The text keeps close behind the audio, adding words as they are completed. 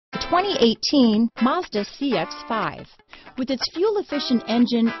2018 Mazda CX-5. With its fuel-efficient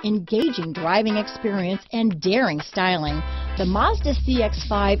engine, engaging driving experience, and daring styling, the Mazda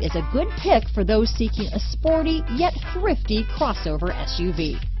CX-5 is a good pick for those seeking a sporty yet thrifty crossover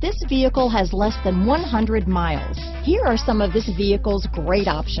SUV. This vehicle has less than 100 miles. Here are some of this vehicle's great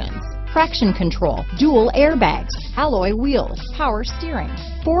options: traction control, dual airbags, alloy wheels, power steering,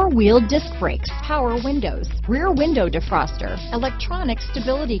 four-wheel disc brakes, power windows, rear window defroster, electronic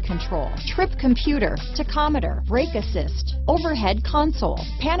stability control, trip computer, tachometer, brake assist, overhead console,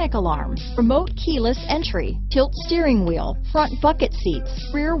 panic alarm, remote keyless entry, tilt steering wheel, front bucket seats,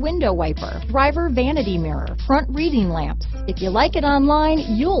 rear window wiper, driver vanity mirror, front reading lamps. If you like it online,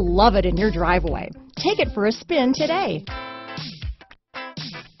 you'll love it in your driveway. Take it for a spin today.